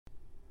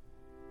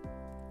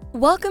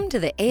Welcome to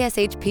the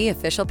ASHP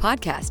Official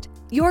Podcast,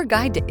 your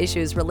guide to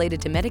issues related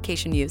to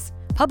medication use,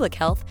 public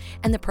health,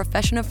 and the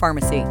profession of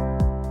pharmacy.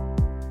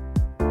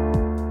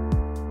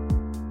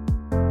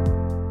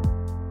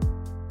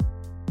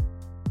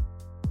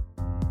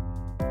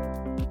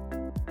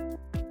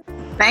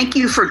 Thank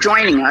you for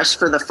joining us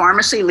for the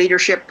Pharmacy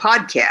Leadership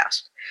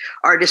Podcast.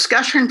 Our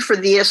discussion for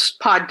this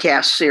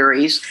podcast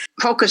series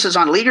focuses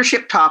on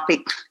leadership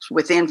topics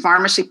within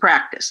pharmacy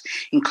practice,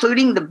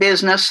 including the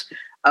business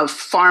of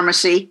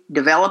pharmacy,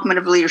 development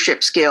of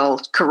leadership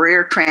skills,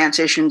 career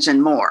transitions,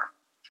 and more.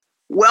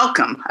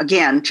 Welcome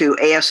again to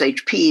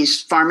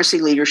ASHP's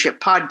Pharmacy Leadership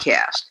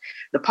Podcast,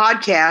 the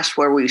podcast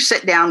where we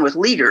sit down with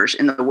leaders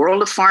in the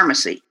world of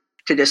pharmacy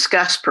to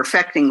discuss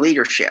perfecting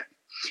leadership.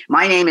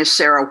 My name is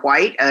Sarah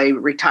White, a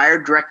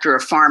retired director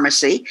of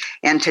pharmacy,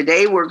 and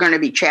today we're going to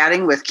be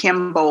chatting with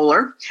Kim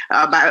Bowler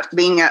about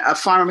being a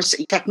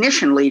pharmacy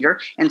technician leader,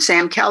 and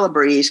Sam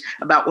Calabrese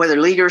about whether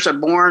leaders are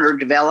born or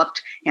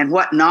developed and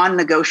what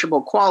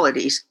non-negotiable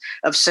qualities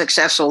of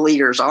successful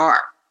leaders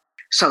are.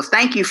 So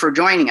thank you for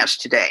joining us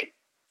today.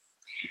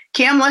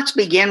 Kim, let's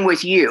begin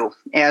with you.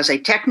 As a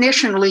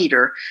technician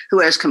leader who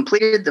has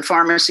completed the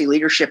Pharmacy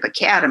Leadership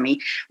Academy,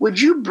 would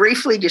you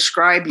briefly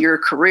describe your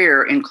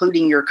career,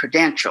 including your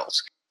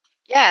credentials?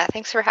 Yeah,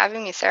 thanks for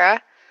having me,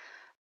 Sarah.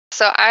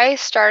 So I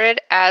started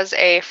as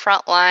a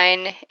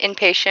frontline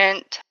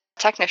inpatient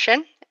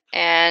technician,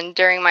 and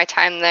during my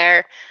time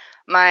there,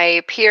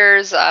 my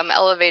peers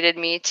elevated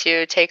me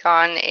to take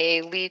on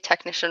a lead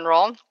technician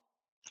role,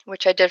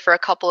 which I did for a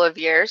couple of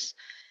years.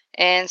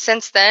 And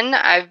since then,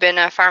 I've been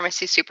a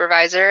pharmacy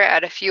supervisor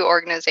at a few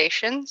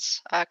organizations.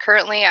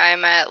 Currently,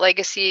 I'm at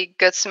Legacy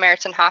Good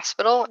Samaritan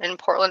Hospital in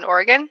Portland,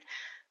 Oregon,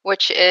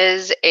 which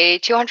is a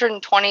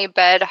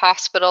 220-bed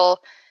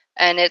hospital,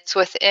 and it's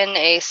within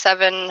a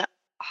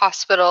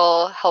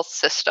 7-hospital health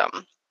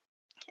system.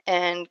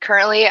 And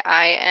currently,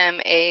 I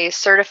am a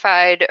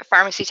certified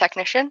pharmacy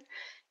technician,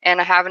 and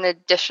I have an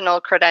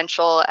additional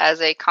credential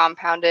as a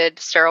compounded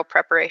sterile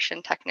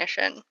preparation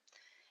technician.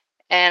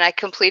 And I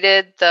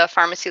completed the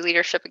Pharmacy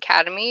Leadership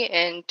Academy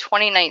in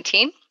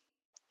 2019,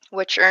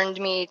 which earned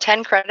me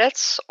 10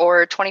 credits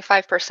or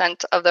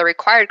 25% of the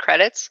required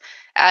credits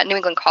at New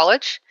England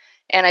College.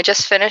 And I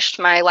just finished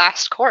my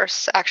last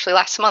course, actually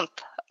last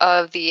month,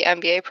 of the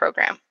MBA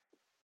program.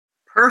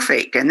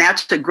 Perfect. And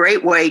that's a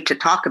great way to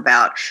talk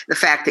about the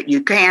fact that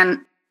you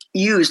can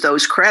use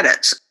those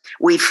credits.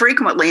 We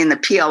frequently in the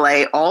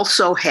PLA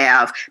also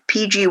have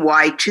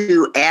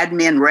PGY2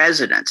 admin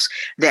residents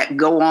that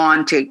go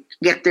on to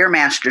get their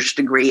master's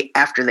degree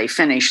after they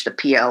finish the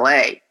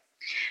PLA.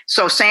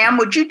 So Sam,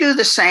 would you do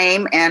the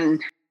same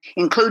and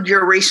include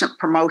your recent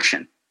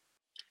promotion?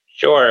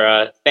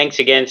 Sure. Thanks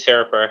again,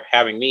 Sarah, for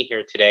having me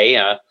here today.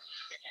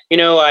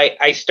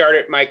 I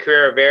started my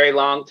career a very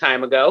long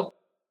time ago,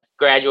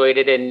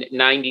 graduated in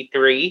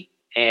 93,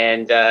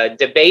 and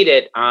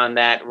debated on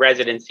that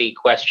residency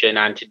question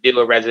on to do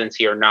a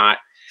residency or not.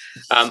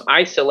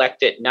 I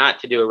selected not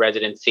to do a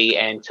residency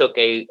and took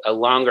a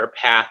longer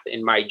path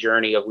in my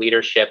journey of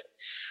leadership.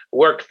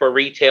 Worked for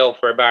retail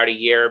for about a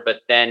year, but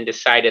then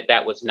decided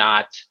that was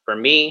not for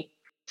me.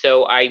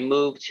 So I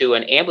moved to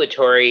an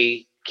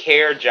ambulatory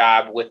care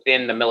job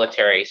within the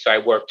military. So I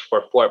worked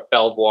for Fort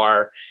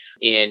Belvoir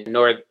in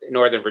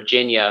Northern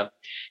Virginia.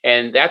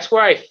 And that's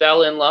where I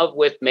fell in love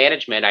with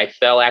management. I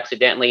fell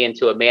accidentally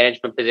into a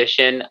management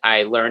position.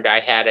 I learned I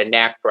had a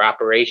knack for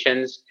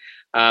operations,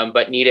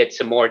 but needed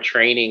some more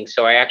training.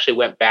 So I actually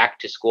went back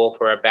to school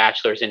for a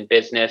bachelor's in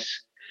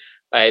business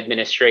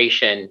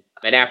administration.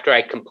 And after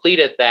I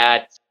completed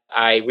that,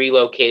 I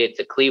relocated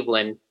to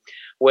Cleveland,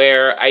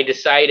 where I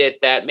decided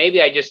that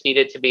maybe I just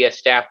needed to be a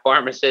staff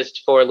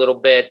pharmacist for a little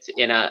bit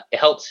in a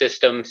health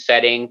system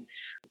setting,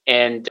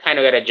 and kind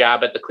of got a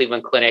job at the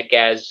Cleveland Clinic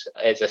as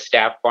a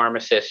staff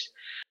pharmacist.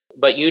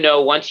 But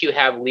once you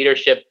have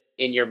leadership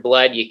in your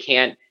blood, you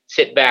can't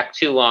sit back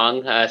too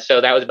long. So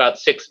that was about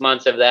 6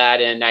 months of that,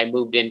 and I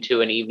moved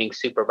into an evening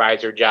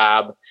supervisor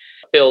job,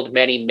 filled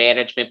many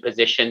management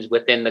positions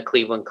within the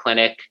Cleveland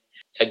Clinic.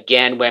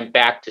 Again, went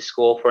back to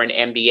school for an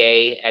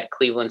MBA at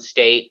Cleveland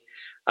State,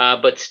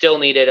 but still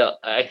needed,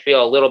 I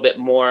feel, a little bit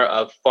more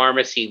of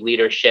pharmacy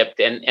leadership.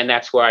 And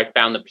that's where I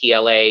found the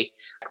PLA,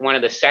 one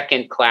of the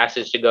second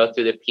classes to go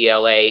through the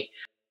PLA,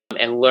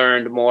 and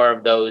learned more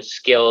of those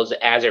skills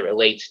as it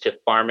relates to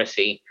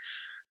pharmacy.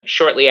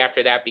 Shortly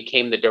after that,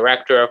 became the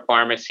director of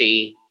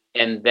pharmacy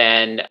and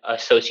then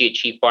associate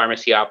chief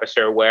pharmacy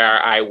officer,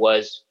 where I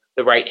was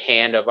the right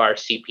hand of our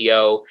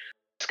CPO,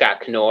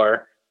 Scott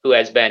Knorr, who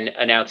has been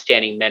an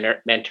outstanding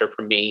mentor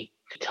for me.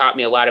 He taught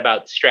me a lot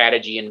about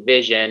strategy and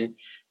vision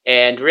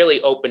and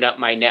really opened up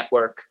my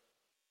network.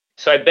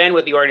 So I've been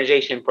with the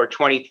organization for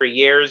 23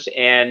 years,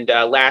 and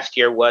last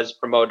year was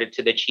promoted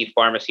to the chief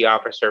pharmacy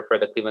officer for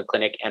the Cleveland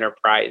Clinic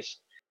Enterprise.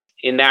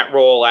 In that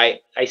role, I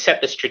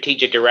set the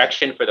strategic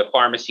direction for the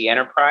pharmacy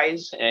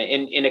enterprise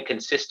in a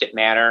consistent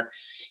manner,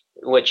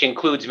 which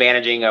includes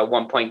managing a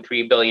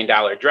 $1.3 billion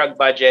drug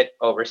budget,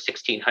 over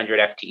 1,600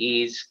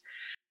 FTEs,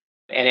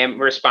 and am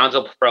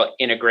responsible for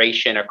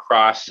integration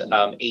across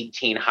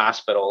 18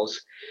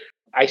 hospitals.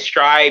 I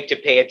strive to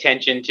pay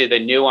attention to the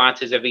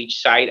nuances of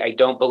each site. I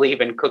don't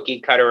believe in cookie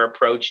cutter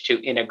approach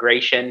to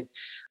integration.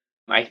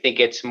 I think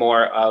it's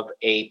more of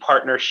a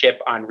partnership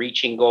on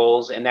reaching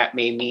goals, and that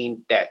may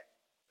mean that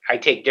I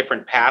take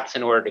different paths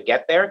in order to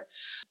get there.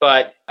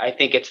 But I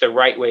think it's the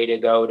right way to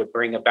go to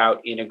bring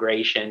about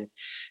integration.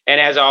 And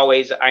as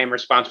always, I am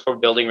responsible for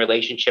building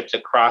relationships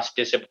across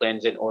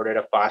disciplines in order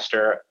to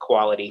foster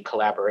quality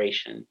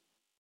collaboration.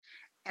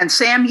 And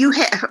Sam, you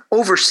have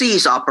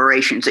overseas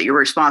operations that you're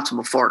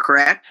responsible for,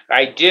 correct?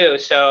 I do.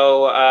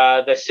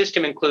 So the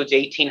system includes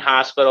 18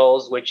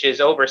 hospitals, which is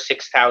over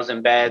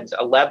 6,000 beds.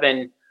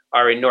 11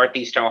 are in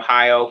Northeastern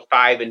Ohio,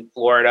 5 in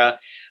Florida.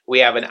 We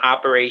have an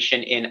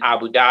operation in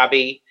Abu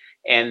Dhabi,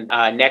 and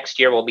next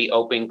year we'll be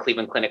opening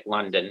Cleveland Clinic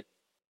London.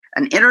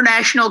 An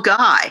international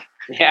guy.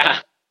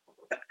 Yeah.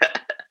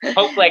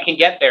 Hopefully I can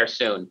get there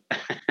soon.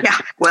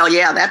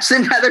 Yeah, that's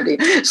another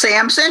deal.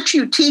 Sam, since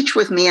you teach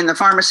with me in the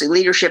Pharmacy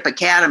Leadership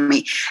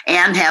Academy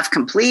and have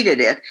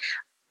completed it,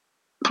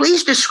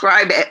 please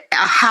describe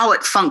how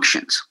it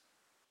functions.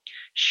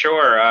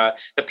 Sure.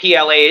 The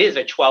PLA is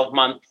a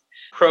 12-month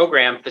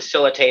program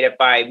facilitated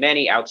by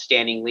many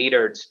outstanding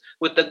leaders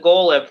with the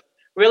goal of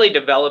really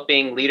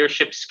developing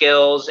leadership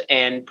skills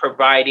and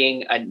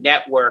providing a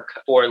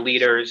network for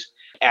leaders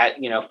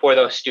for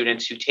those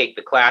students who take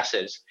the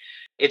classes.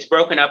 It's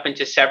broken up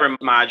into several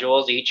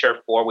modules, each are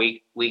 4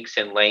 weeks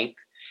in length.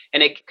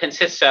 And it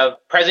consists of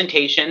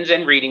presentations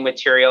and reading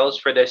materials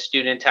for the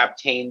student to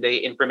obtain the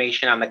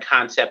information on the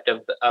concept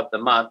of the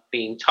month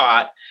being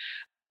taught.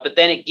 But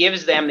then it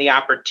gives them the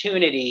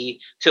opportunity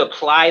to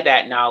apply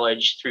that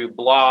knowledge through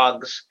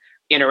blogs,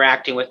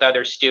 interacting with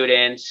other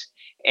students,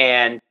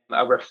 and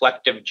a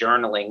reflective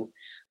journaling.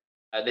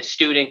 The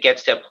student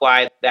gets to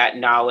apply that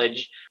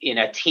knowledge in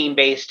a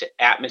team-based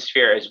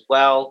atmosphere as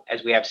well,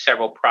 as we have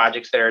several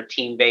projects that are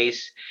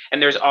team-based.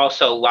 And there's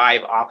also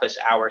live office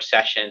hour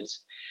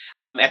sessions.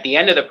 At the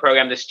end of the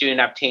program, the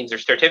student obtains their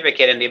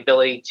certificate and the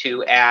ability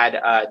to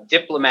add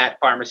Diplomat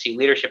Pharmacy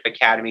Leadership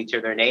Academy to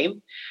their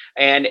name.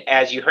 And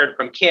as you heard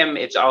from Kim,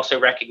 it's also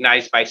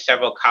recognized by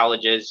several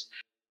colleges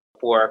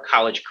for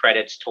college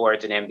credits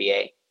towards an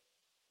MBA.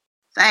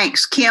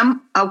 Thanks.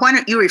 Kim, why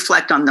don't you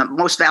reflect on the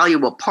most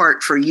valuable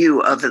part for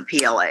you of the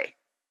PLA?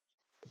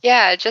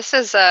 Yeah, just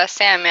as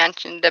Sam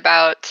mentioned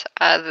about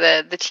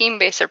the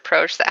team-based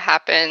approach that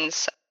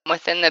happens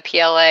within the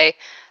PLA,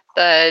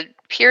 the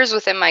peers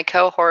within my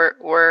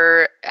cohort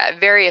were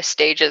at various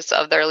stages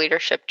of their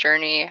leadership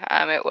journey.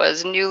 It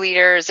was new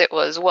leaders, it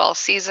was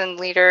well-seasoned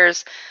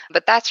leaders,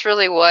 but that's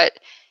really what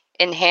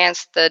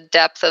enhanced the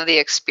depth of the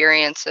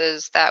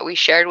experiences that we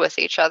shared with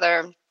each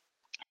other.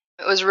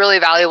 It was really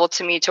valuable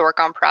to me to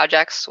work on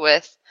projects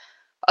with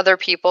other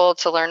people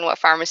to learn what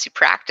pharmacy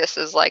practice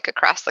is like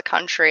across the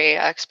country,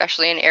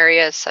 especially in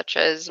areas such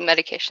as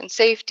medication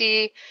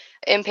safety,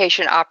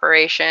 inpatient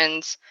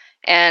operations,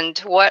 and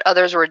what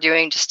others were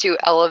doing just to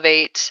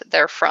elevate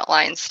their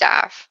frontline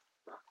staff.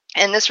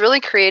 And this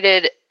really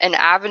created an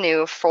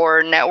avenue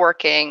for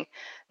networking,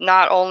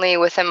 not only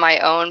within my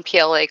own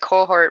PLA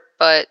cohort,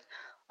 but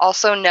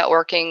also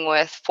networking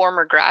with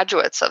former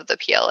graduates of the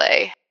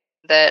PLA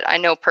that I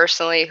know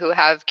personally who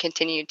have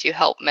continued to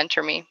help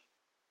mentor me.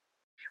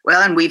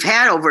 Well, and we've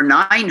had over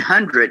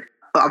 900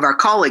 of our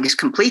colleagues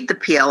complete the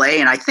PLA,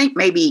 and I think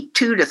maybe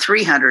 200 to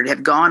 300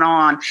 have gone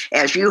on,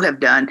 as you have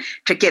done,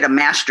 to get a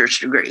master's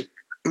degree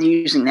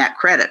using that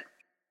credit.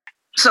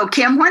 So,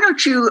 Kim, why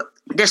don't you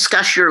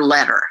discuss your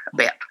letter a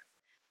bit?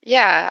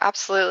 Yeah,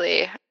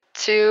 absolutely.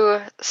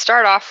 To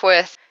start off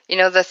with,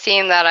 the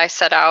theme that I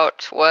set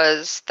out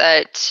was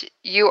that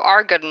you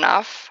are good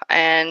enough,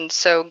 and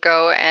so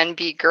go and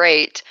be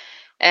great.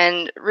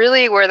 And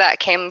really where that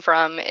came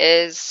from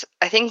is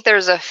I think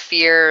there's a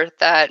fear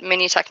that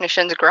many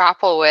technicians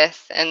grapple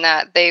with, and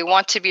that they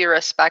want to be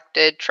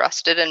respected,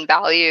 trusted, and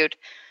valued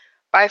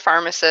by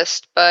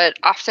pharmacists, but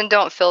often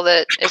don't feel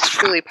that it's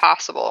truly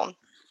possible.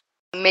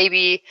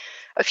 Maybe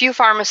a few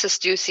pharmacists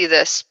do see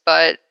this,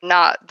 but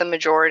not the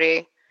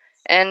majority.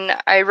 And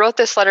I wrote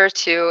this letter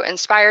to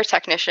inspire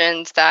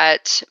technicians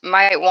that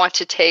might want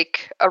to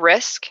take a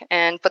risk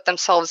and put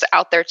themselves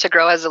out there to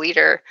grow as a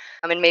leader,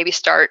 and maybe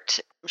start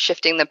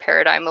shifting the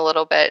paradigm a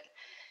little bit.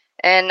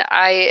 And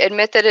I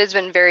admit that it has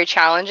been very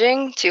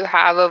challenging to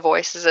have a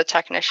voice as a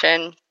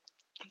technician,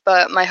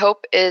 but my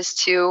hope is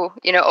to,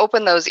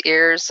 open those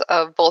ears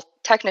of both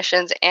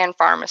technicians and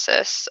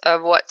pharmacists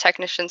of what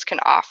technicians can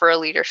offer a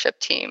leadership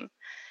team.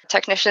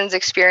 Technicians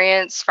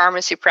experience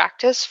pharmacy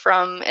practice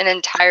from an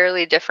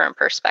entirely different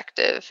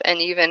perspective and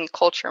even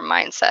culture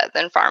mindset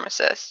than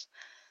pharmacists.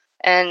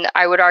 And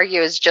I would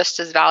argue is just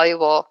as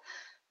valuable,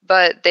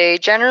 but they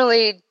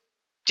generally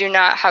do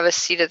not have a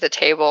seat at the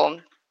table.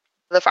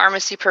 The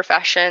pharmacy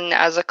profession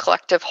as a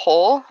collective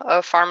whole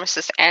of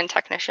pharmacists and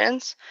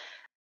technicians,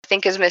 I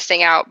think, is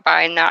missing out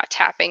by not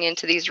tapping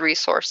into these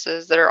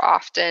resources that are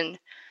often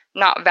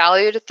not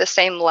valued at the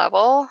same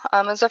level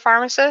as a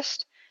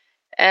pharmacist.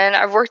 And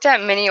I've worked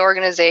at many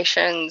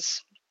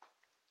organizations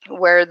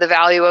where the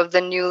value of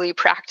the newly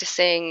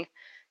practicing,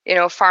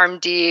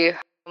 PharmD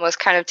was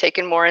kind of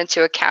taken more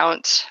into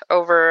account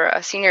over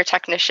a senior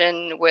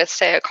technician with,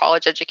 say, a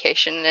college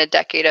education and a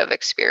decade of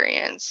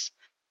experience.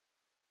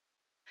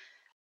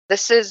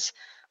 This is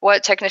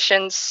what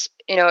technicians,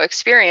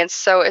 experience,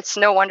 so it's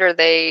no wonder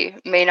they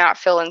may not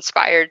feel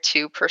inspired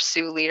to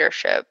pursue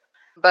leadership.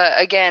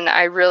 But again,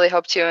 I really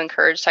hope to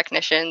encourage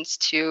technicians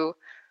to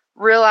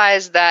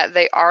realize that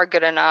they are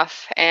good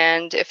enough,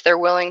 and if they're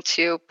willing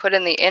to put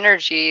in the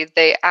energy,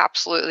 they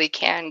absolutely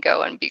can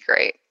go and be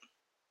great.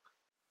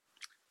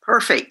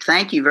 Perfect.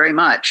 Thank you very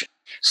much.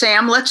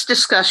 Sam, let's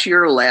discuss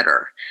your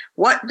letter.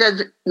 What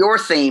does your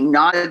theme,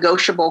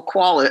 non-negotiable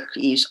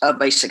qualities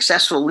of a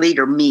successful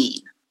leader,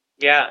 mean?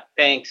 Yeah,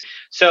 thanks.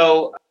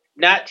 So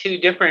not too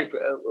different.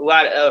 A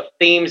lot of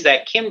themes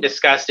that Kim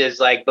discussed is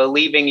like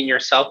believing in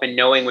yourself and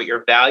knowing what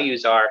your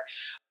values are.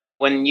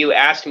 When you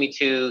asked me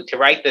to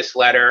write this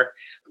letter,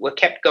 what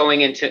kept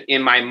going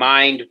in my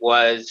mind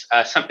was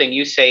something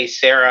you say,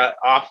 Sarah,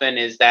 often,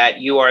 is that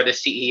you are the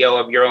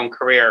CEO of your own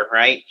career,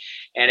 right?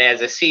 And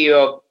as a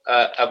CEO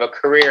of a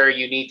career,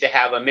 you need to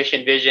have a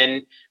mission,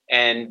 vision,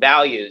 and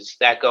values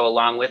that go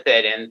along with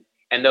it.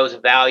 And those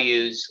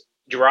values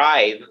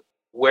drive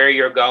where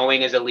you're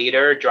going as a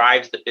leader,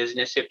 drives the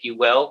business, if you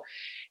will.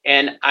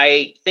 And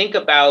I think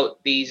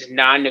about these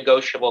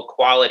non-negotiable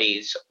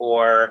qualities,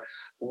 or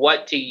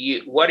what are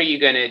you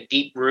going to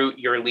deep root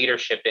your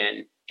leadership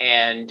in?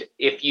 And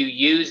if you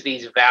use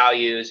these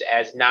values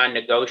as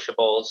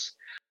non-negotiables,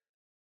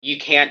 you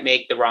can't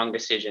make the wrong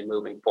decision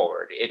moving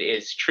forward. It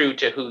is true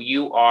to who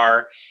you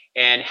are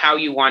and how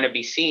you want to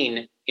be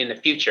seen in the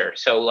future.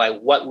 So like,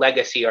 what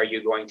legacy are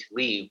you going to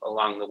leave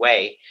along the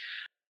way?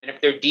 And if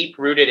they're deep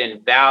rooted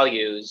in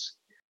values,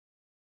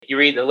 if you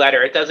read the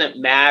letter, it doesn't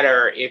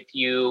matter if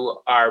you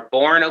are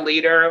born a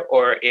leader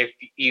or if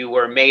you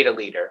were made a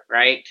leader,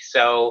 right?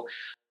 So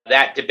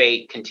that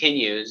debate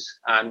continues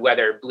on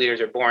whether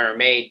leaders are born or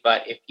made.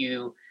 But if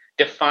you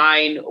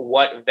define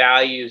what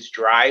values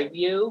drive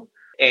you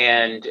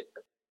and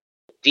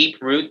deep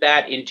root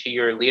that into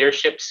your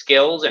leadership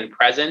skills and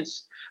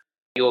presence,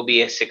 you will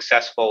be as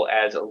successful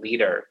as a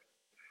leader.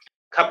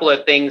 A couple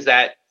of things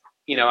that,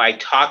 I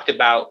talked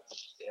about,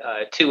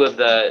 two of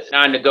the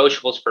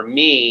non-negotiables for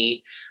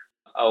me,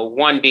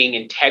 one being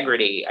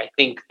integrity. I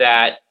think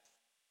that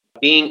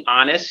being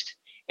honest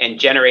and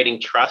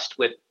generating trust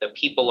with the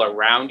people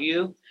around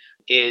you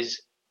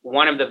is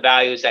one of the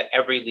values that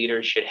every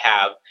leader should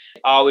have.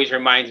 It always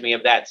reminds me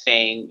of that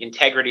saying,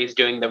 integrity is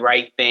doing the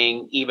right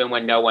thing even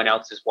when no one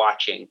else is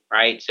watching,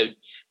 right? So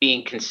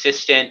being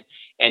consistent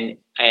and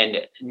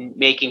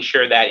making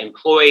sure that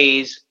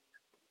employees,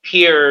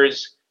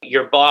 peers,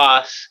 your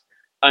boss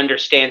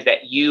understands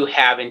that you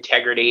have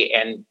integrity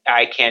and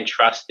I can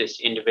trust this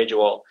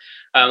individual.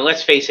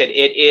 Let's face it,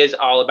 it is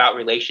all about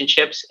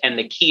relationships. And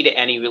the key to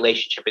any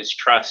relationship is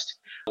trust,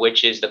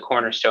 which is the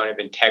cornerstone of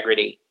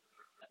integrity.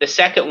 The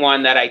second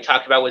one that I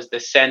talked about was the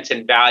sense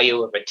and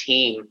value of a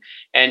team.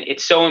 And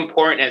it's so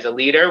important as a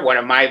leader. One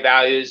of my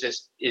values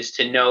is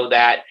to know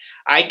that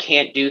I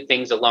can't do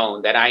things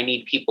alone, that I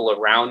need people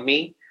around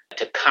me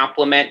to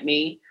complement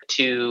me,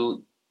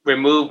 to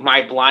remove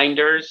my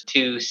blinders,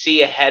 to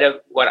see ahead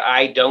of what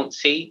I don't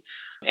see,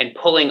 and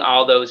pulling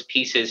all those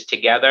pieces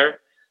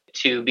together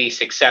to be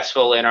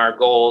successful in our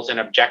goals and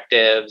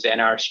objectives and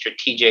our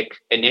strategic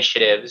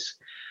initiatives.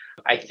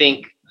 I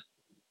think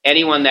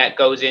anyone that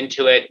goes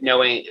into it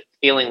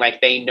feeling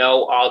like they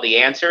know all the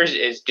answers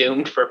is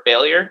doomed for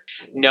failure.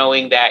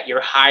 Knowing that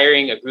you're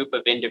hiring a group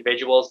of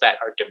individuals that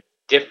are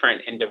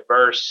different and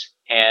diverse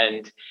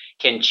and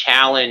can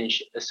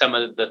challenge some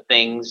of the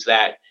things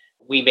that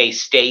we may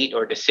state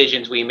or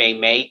decisions we may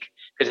make,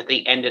 because at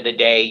the end of the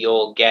day,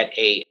 you'll get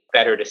a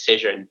better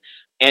decision.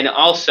 And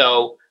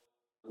also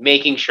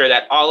making sure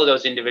that all of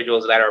those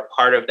individuals that are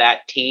part of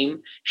that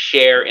team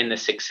share in the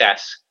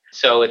success.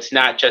 So it's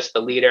not just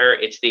the leader,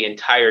 it's the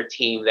entire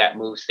team that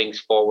moves things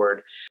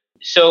forward.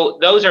 So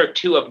those are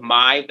two of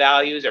my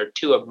values, or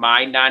two of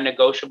my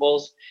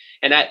non-negotiables.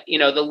 And that,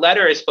 the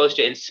letter is supposed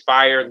to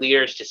inspire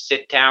leaders to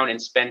sit down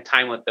and spend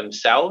time with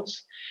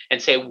themselves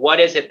and say, what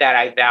is it that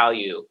I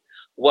value?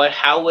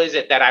 How is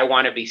it that I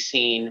want to be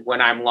seen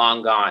when I'm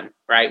long gone,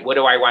 right? What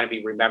do I want to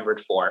be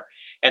remembered for?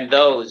 And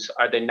those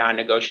are the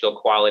non-negotiable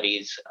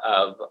qualities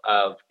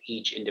of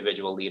each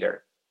individual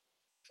leader.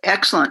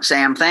 Excellent,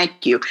 Sam.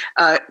 Thank you.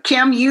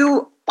 Kim,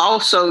 you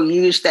also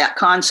use that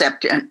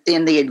concept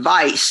in the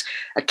advice.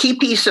 A key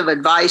piece of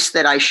advice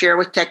that I share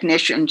with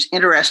technicians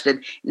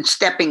interested in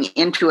stepping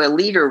into a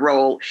leader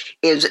role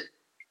is,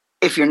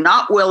 if you're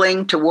not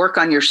willing to work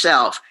on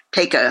yourself,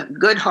 take a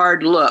good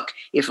hard look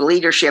if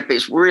leadership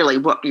is really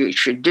what you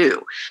should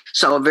do.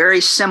 So a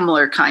very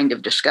similar kind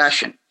of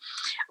discussion.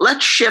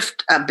 Let's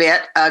shift a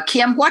bit.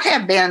 Kim, what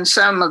have been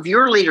some of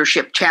your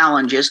leadership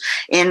challenges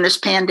in this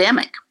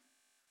pandemic?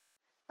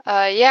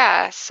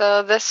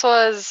 So this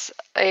was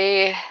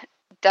a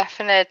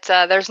definite,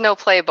 there's no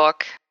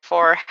playbook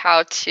for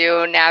how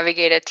to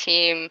navigate a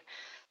team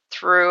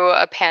through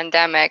a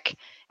pandemic.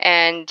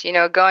 And,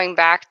 going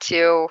back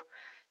to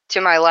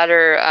to my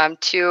letter,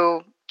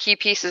 two key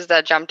pieces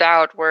that jumped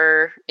out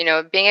were,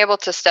 being able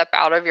to step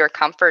out of your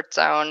comfort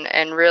zone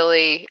and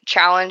really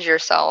challenge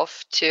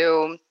yourself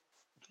to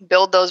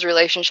build those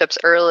relationships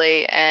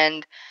early.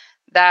 And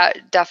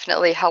that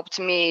definitely helped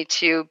me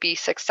to be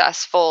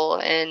successful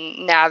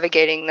in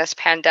navigating this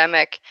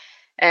pandemic.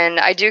 And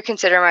I do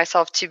consider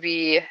myself to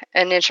be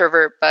an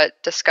introvert, but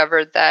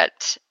discovered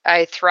that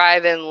I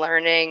thrive in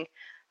learning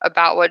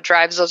about what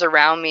drives those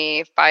around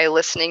me by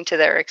listening to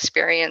their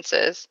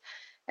experiences.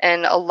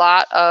 And a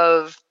lot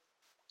of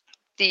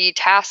the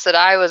tasks that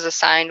I was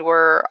assigned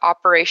were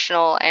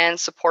operational and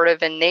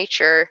supportive in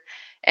nature.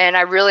 And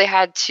I really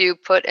had to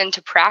put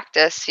into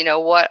practice,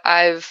 what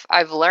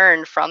I've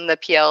learned from the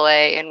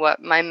PLA and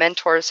what my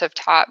mentors have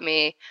taught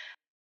me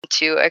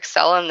to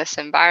excel in this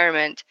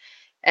environment.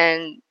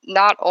 And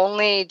not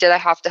only did I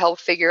have to help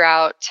figure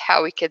out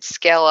how we could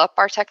scale up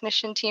our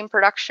technician team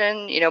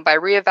production, by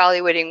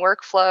reevaluating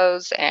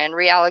workflows and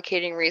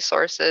reallocating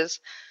resources,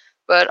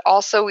 but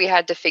also we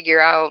had to figure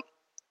out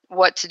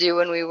what to do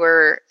when we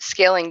were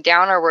scaling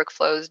down our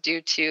workflows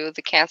due to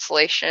the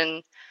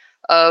cancellation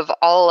of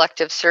all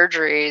elective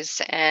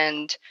surgeries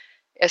and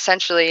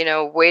essentially,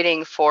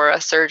 waiting for a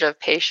surge of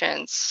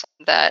patients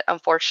that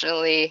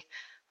unfortunately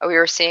we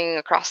were seeing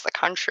across the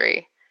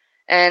country.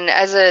 And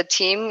as a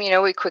team,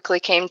 we quickly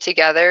came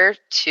together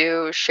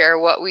to share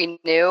what we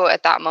knew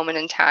at that moment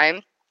in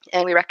time.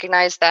 And we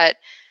recognized that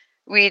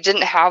we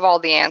didn't have all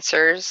the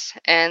answers,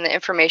 and the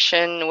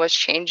information was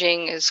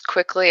changing as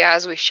quickly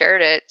as we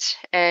shared it.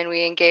 And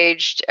we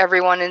engaged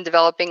everyone in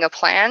developing a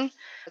plan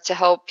to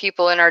help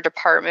people in our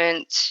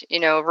department,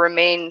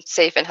 remain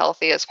safe and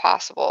healthy as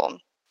possible.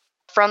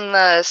 From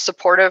the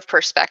supportive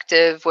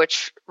perspective,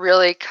 which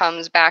really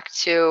comes back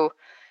to,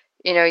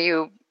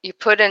 you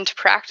put into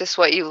practice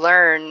what you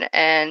learn.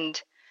 And,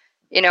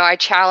 I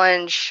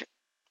challenge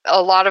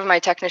a lot of my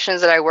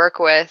technicians that I work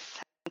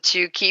with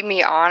to keep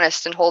me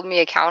honest and hold me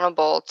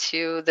accountable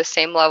to the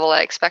same level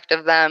I expect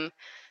of them,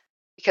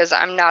 because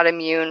I'm not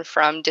immune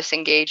from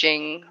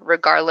disengaging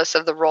regardless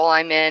of the role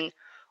I'm in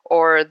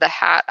or the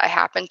hat I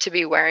happen to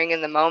be wearing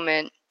in the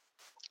moment.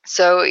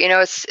 So,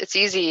 it's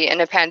easy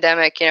in a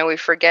pandemic, we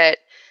forget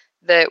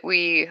that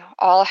we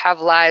all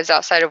have lives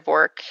outside of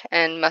work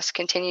and must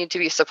continue to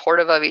be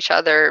supportive of each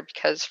other,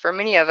 because for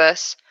many of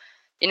us,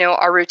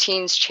 our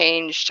routines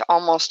changed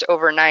almost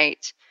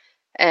overnight.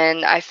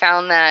 And I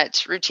found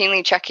that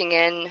routinely checking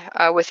in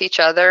with each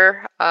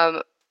other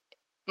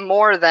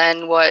more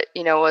than what,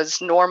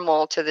 was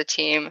normal to the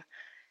team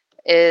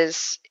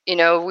is,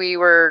 we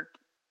were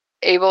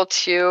able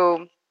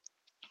to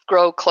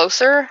grow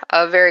closer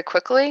very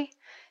quickly.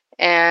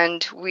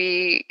 And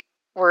we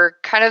were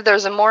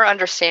there's a more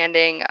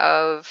understanding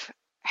of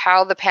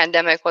how the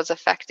pandemic was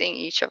affecting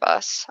each of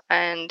us.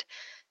 And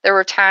there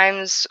were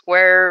times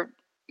where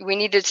we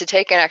needed to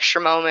take an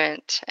extra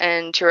moment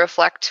and to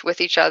reflect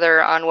with each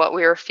other on what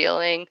we were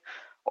feeling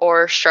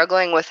or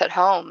struggling with at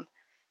home.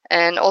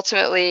 And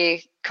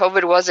ultimately,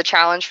 COVID was a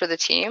challenge for the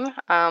team,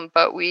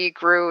 but we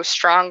grew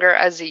stronger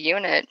as a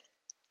unit.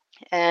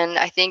 And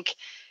I think,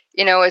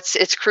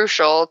 it's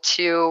crucial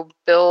to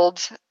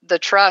build the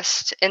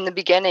trust in the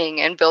beginning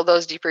and build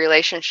those deep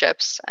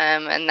relationships.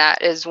 And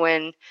that is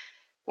when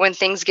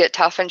things get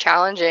tough and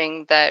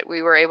challenging, that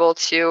we were able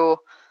to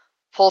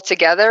pull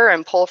together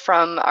and pull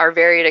from our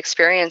varied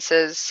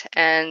experiences.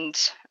 And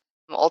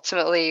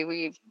ultimately,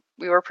 we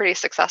were pretty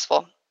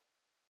successful.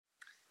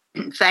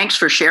 Thanks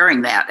for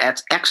sharing that.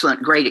 That's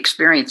excellent, great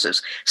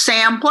experiences.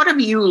 Sam, what have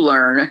you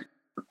learned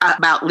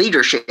about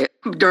leadership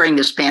during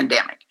this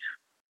pandemic?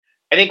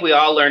 I think we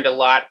all learned a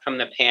lot from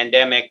the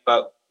pandemic,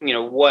 but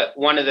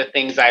one of the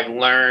things I've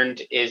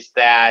learned is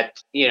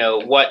that,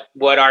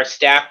 what our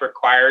staff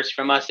requires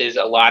from us is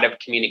a lot of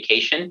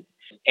communication.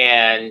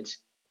 And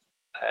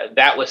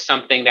that was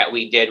something that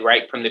we did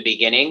right from the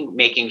beginning,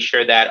 making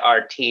sure that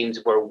our teams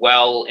were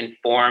well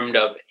informed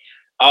of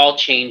all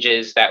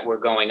changes that were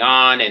going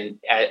on and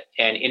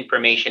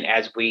information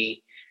as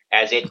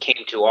it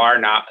came to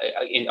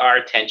our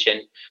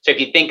attention. So if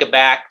you think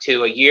back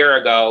to a year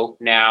ago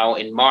now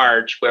in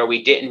March, where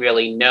we didn't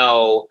really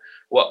know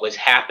what was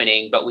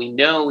happening, but we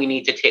know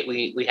we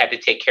had to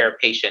take care of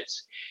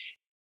patients.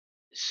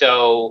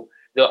 So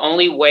the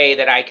only way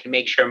that I can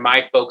make sure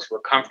my folks were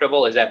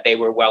comfortable is that they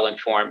were well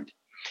informed.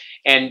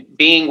 And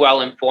being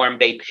well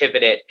informed, they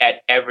pivoted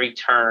at every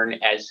turn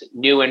as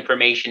new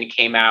information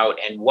came out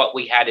and what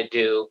we had to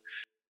do.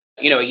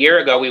 A year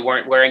ago, we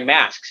weren't wearing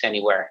masks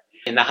anywhere.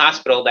 In the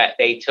hospital, that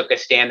they took a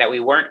stand that we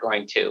weren't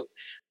going to.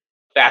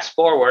 Fast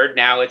forward,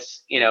 now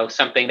it's,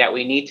 something that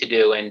we need to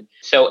do. And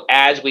so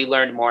as we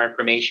learned more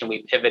information,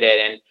 we pivoted.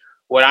 And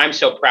what I'm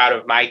so proud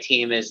of my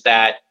team is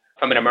that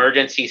from an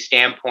emergency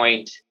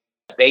standpoint,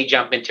 they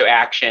jump into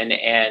action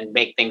and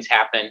make things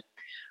happen.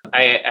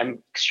 I'm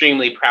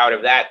extremely proud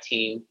of that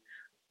team.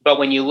 But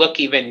when you look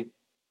even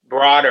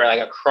broader,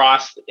 like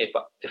across, if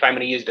I'm going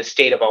to use the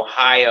state of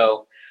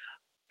Ohio,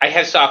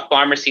 I saw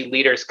pharmacy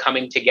leaders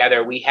coming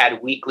together. We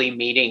had weekly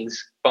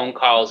meetings, phone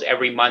calls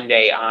every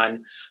Monday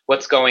on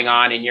what's going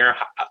on in your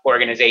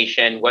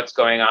organization, what's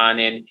going on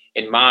in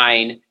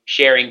mine,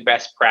 sharing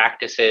best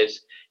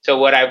practices. So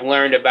what I've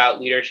learned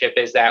about leadership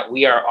is that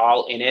we are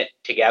all in it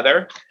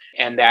together,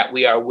 and that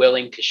we are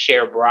willing to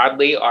share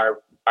broadly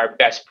our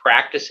best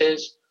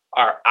practices,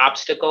 our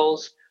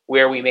obstacles,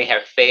 where we may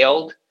have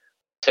failed,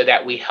 so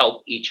that we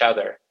help each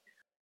other.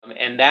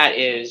 And that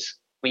is,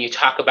 when you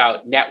talk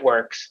about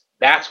networks,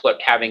 that's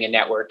what having a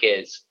network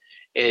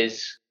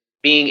is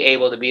being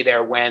able to be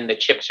there when the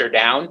chips are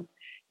down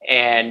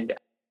and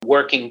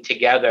working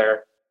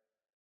together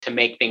to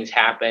make things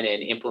happen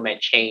and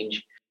implement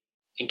change.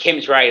 And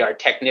Kim's right, our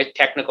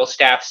technical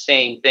staff,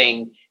 same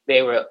thing.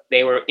 They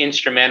were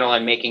instrumental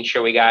in making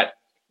sure we got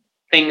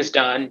things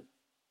done,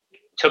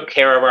 took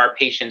care of our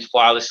patients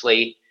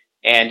flawlessly,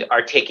 and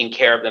are taking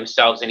care of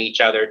themselves and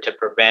each other to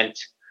prevent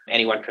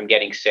anyone from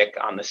getting sick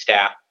on the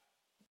staff.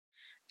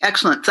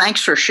 Excellent.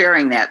 Thanks for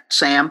sharing that,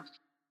 Sam.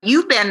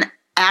 You've been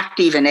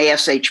active in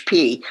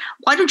ASHP.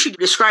 Why don't you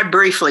describe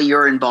briefly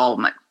your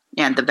involvement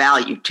and the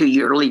value to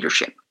your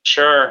leadership?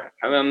 Sure.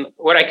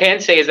 What I can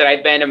say is that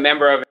I've been a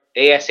member of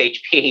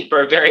ASHP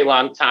for a very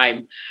long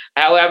time.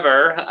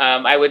 However,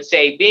 I would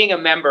say being a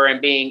member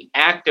and being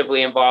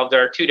actively involved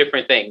are two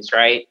different things,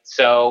 right?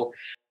 So,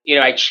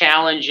 I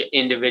challenge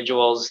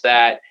individuals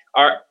that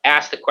are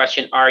asked the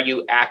question, are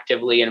you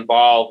actively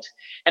involved?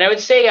 And I would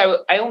say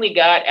I only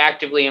got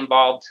actively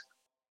involved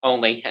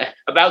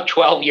about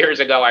 12 years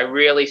ago. I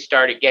really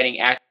started getting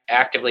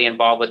actively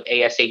involved with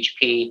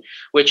ASHP,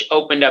 which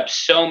opened up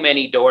so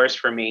many doors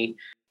for me.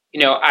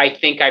 I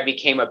think I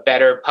became a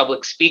better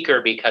public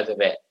speaker because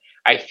of it.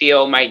 I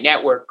feel my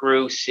network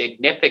grew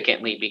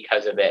significantly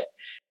because of it.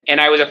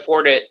 And I was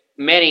afforded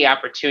many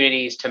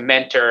opportunities to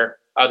mentor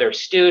other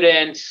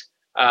students,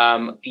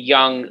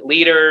 young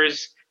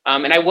leaders,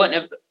 and I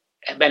wouldn't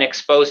have been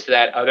exposed to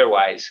that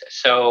otherwise.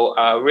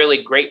 So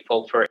really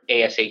grateful for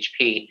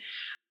ASHP.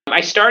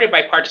 I started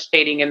by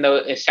participating in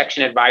the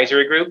section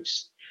advisory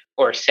groups,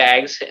 or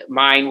SAGs.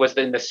 Mine was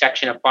in the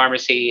section of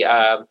pharmacy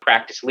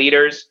practice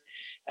leaders.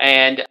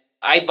 And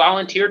I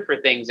volunteered for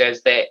things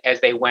as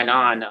they went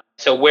on.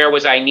 So where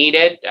was I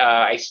needed?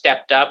 I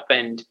stepped up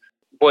and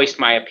voiced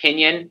my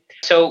opinion.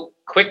 So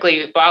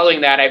quickly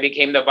following that, I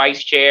became the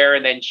vice chair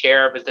and then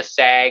chair of the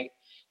SAG,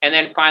 and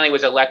then finally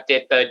was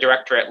elected the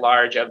director at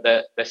large of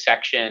the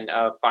section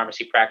of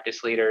pharmacy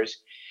practice leaders.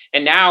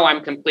 And now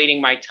I'm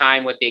completing my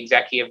time with the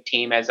executive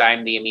team as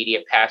I'm the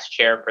immediate past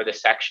chair for the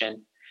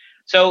section.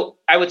 So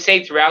I would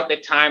say throughout the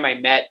time I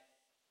met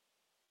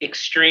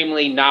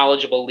extremely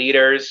knowledgeable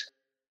leaders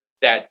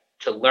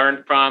to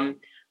learn from.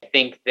 I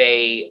think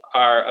they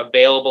are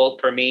available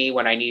for me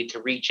when I need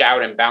to reach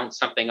out and bounce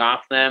something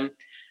off them.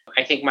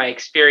 I think my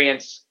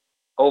experience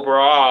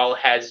overall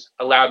has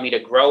allowed me to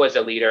grow as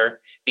a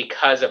leader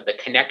because of the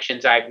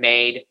connections I've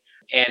made,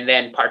 and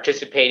then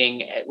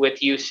participating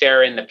with you,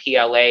 Sarah, in the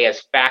PLA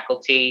as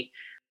faculty.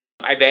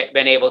 I've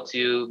been able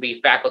to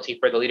be faculty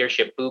for the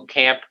Leadership Boot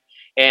Camp.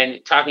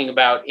 And talking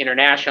about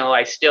international,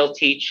 I still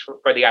teach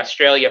for the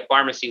Australia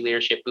Pharmacy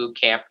Leadership Boot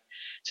Camp.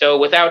 So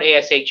without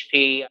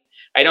ASHP,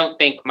 I don't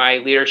think my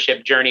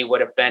leadership journey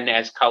would have been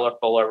as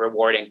colorful or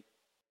rewarding.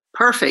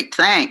 Perfect.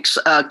 Thanks.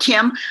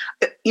 Kim,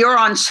 you're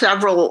on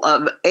several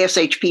of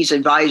ASHP's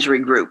advisory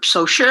groups.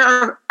 So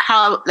share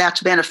how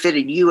that's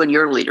benefited you and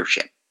your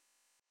leadership.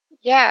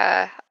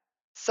 Yeah.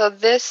 So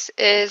this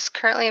is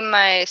currently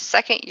my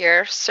second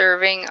year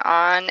serving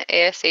on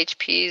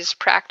ASHP's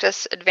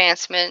Practice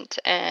Advancement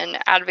and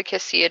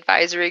Advocacy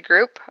Advisory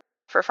Group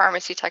for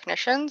pharmacy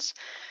technicians,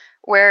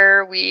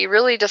 where we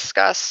really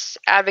discuss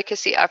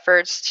advocacy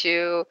efforts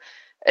to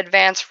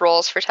advance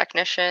roles for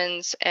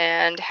technicians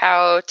and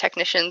how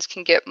technicians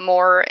can get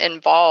more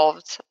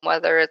involved,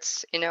 whether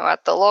it's,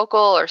 at the local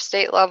or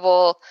state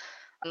level.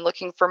 I'm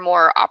looking for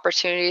more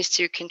opportunities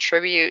to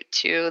contribute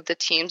to the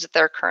teams that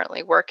they're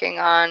currently working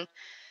on.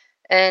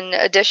 In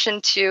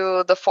addition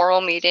to the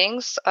formal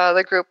meetings,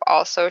 the group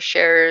also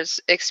shares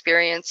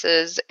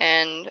experiences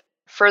and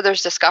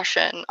furthers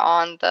discussion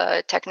on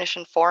the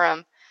technician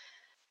forum.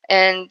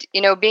 And,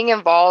 being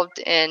involved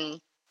in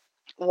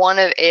one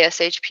of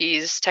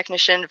ASHP's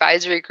technician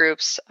advisory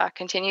groups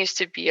continues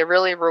to be a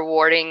really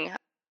rewarding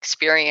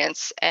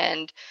experience.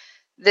 And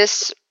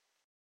this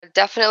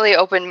definitely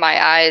opened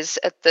my eyes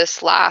at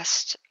this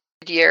last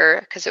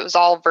year because it was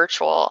all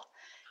virtual.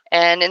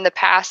 And in the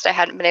past, I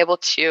hadn't been able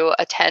to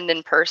attend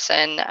in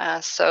person.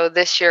 So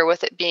this year,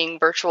 with it being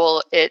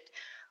virtual, it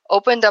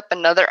opened up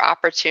another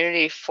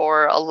opportunity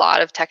for a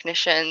lot of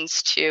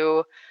technicians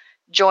to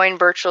join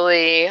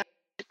virtually,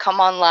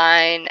 come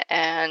online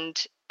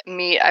and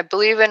meet. I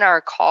believe in our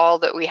call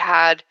that we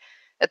had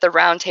at the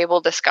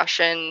roundtable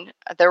discussion,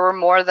 there were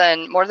more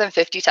than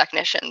 50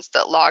 technicians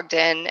that logged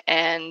in,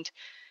 and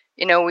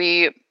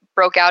we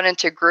broke out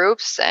into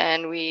groups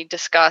and we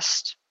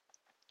discussed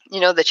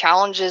the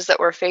challenges that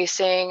we're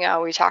facing.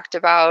 We talked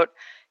about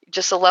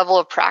just the level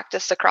of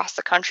practice across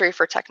the country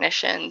for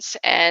technicians,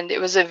 and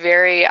it was a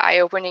very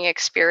eye-opening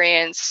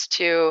experience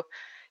to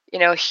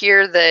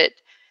hear that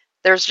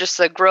there's just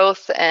a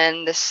growth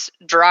and this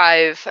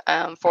drive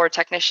for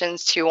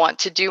technicians to want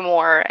to do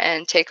more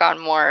and take on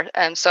more.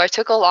 And so I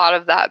took a lot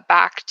of that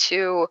back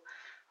to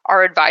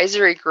our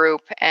advisory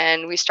group,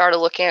 and we started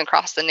looking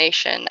across the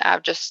nation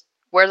at just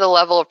where the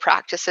level of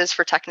practice is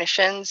for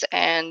technicians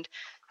and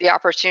the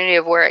opportunity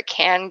of where it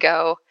can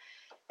go.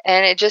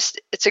 And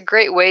it's a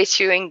great way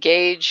to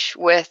engage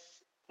with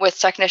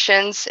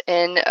technicians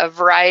in a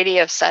variety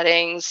of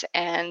settings.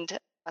 And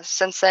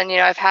since then,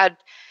 I've had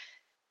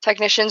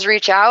technicians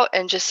reach out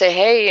and just say,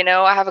 hey,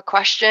 I have a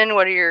question.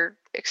 What are your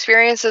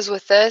experiences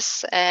with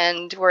this?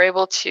 And we're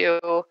able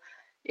to,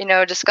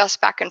 discuss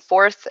back and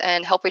forth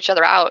and help each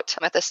other out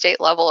at the state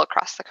level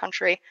across the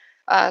country.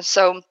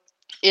 So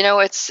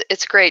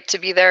it's great to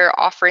be there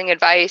offering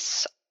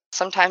advice,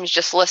 sometimes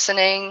just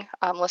listening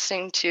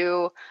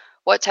to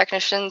what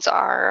technicians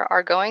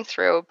are going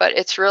through. But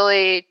it's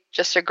really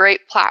just a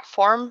great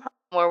platform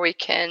where we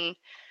can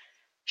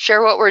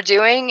share what we're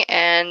doing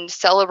and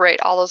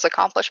celebrate all those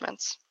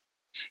accomplishments.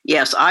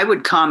 Yes, I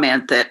would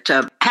comment that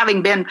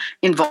having been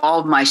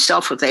involved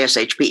myself with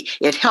ASHP,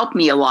 it helped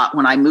me a lot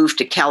when I moved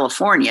to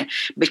California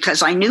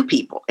because I knew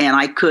people and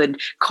I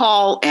could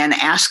call and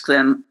ask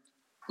them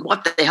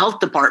what the health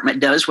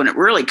department does when it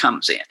really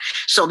comes in.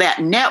 So that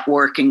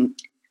networking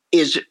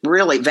is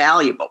really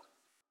valuable.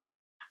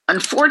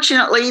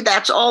 Unfortunately,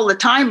 that's all the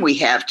time we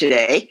have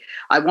today.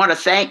 I want to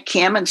thank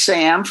Kim and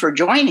Sam for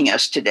joining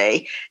us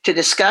today to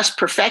discuss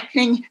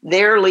perfecting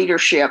their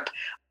leadership.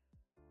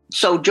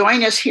 So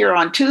join us here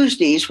on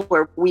Tuesdays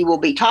where we will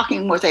be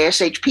talking with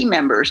ASHP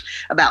members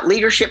about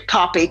leadership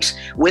topics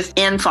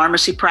within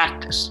pharmacy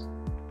practice.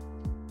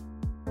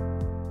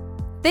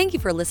 Thank you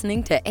for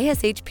listening to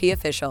ASHP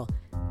Official,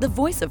 the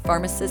voice of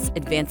pharmacists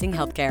advancing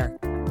healthcare.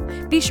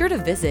 Be sure to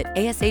visit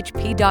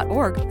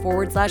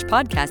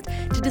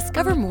ashp.org/podcast to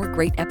discover more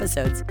great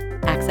episodes,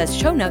 access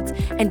show notes,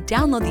 and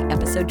download the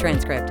episode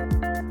transcript.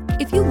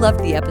 If you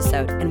loved the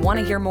episode and want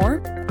to hear more,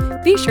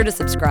 be sure to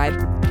subscribe,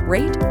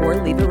 rate,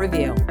 or leave a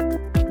review.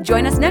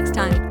 Join us next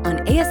time on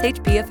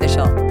ASHP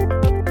Official.